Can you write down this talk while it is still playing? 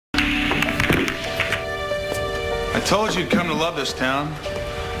told you you'd come to love this town.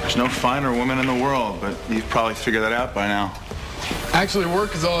 There's no finer women in the world, but you've probably figured that out by now. Actually,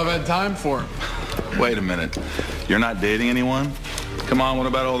 work is all I've had time for. Wait a minute. You're not dating anyone? Come on, what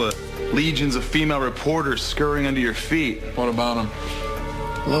about all the legions of female reporters scurrying under your feet? What about them?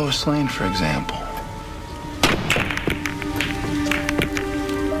 Lois Lane, for example.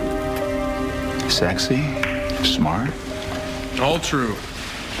 Sexy, smart. All true.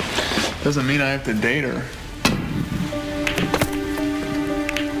 Doesn't mean I have to date her.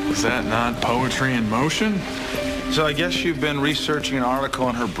 Is that not poetry in motion? So I guess you've been researching an article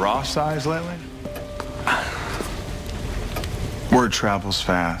on her bra size lately? Word travels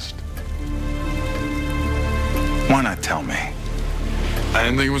fast. Why not tell me? I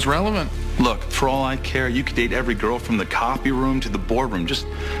didn't think it was relevant. Look, for all I care, you could date every girl from the copy room to the boardroom, just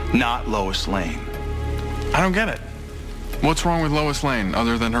not Lois Lane. I don't get it. What's wrong with Lois Lane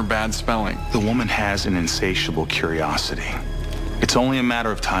other than her bad spelling? The woman has an insatiable curiosity. It's only a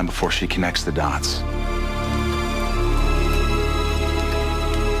matter of time before she connects the dots.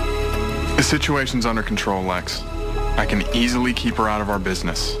 The situation's under control, Lex. I can easily keep her out of our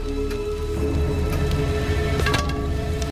business.